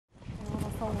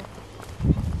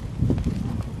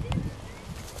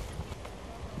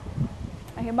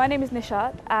My name is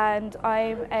Nishaat and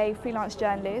I'm a freelance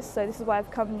journalist, so this is why I've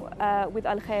come with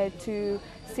Al-Khair to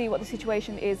see what the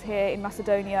situation is here in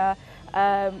Macedonia.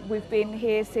 We've been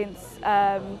here since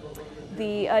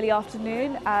the early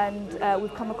afternoon and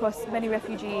we've come across many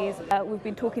refugees. We've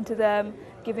been talking to them,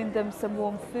 giving them some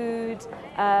warm food,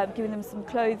 giving them some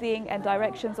clothing and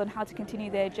directions on how to continue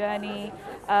their journey.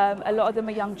 A lot of them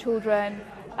are young children,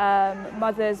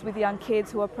 mothers with young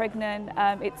kids who are pregnant.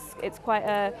 It's quite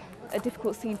a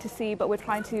difficult scene to see, but we're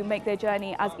trying to make their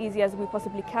journey as easy as we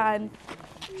possibly can.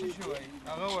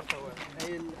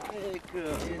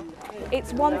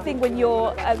 It's one thing when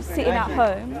you're sitting at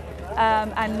home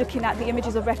and looking at the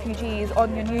images of refugees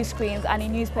on your news screens and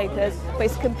in newspapers, but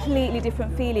it's a completely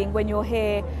different feeling when you're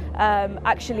here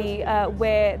actually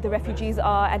where the refugees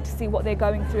are and to see what they're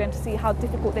going through and to see how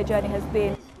difficult their journey has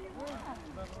been.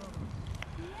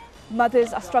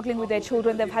 Mothers are struggling with their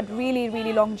children. They've had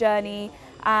really long journey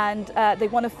and they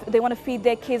want to feed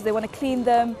their kids, they want to clean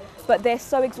them, but they're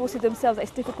so exhausted themselves that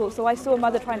it's difficult. So I saw a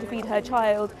mother trying to feed her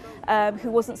child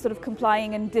who wasn't sort of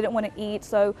complying and didn't want to eat.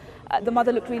 So the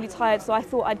mother looked really tired, so I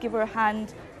thought I'd give her a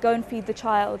hand, go and feed the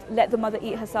child, let the mother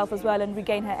eat herself as well and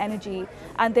regain her energy.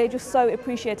 And they're just so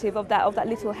appreciative of that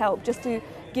little help, just to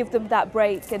give them that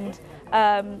break and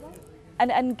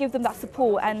give them that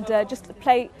support and just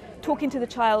talking to the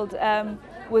child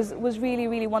was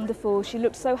really wonderful. She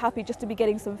looked so happy just to be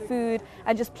getting some food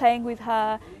and just playing with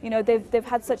her. You know, they've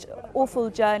had such awful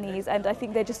journeys and I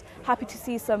think they're just happy to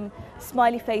see some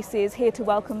smiley faces here to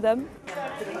welcome them.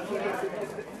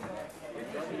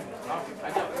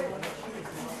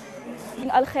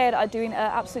 Al-Khair are doing an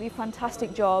absolutely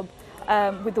fantastic job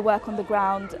with the work on the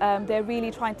ground. They're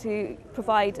really trying to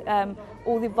provide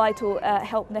all the vital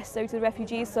help necessary to the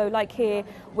refugees. So like here,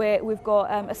 where we've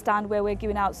got a stand where we're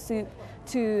giving out soup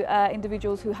to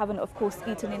individuals who haven't, of course,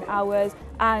 eaten in hours,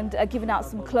 and giving out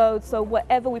some clothes. So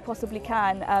whatever we possibly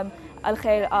can,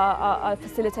 Al-Khair are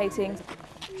facilitating.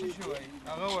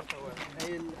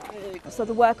 So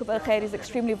the work of Al-Khair is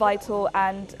extremely vital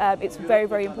and it's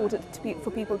very important for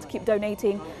people to keep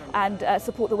donating and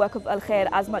support the work of Al-Khair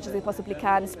as much as they possibly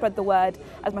can, spread the word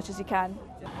as much as you can.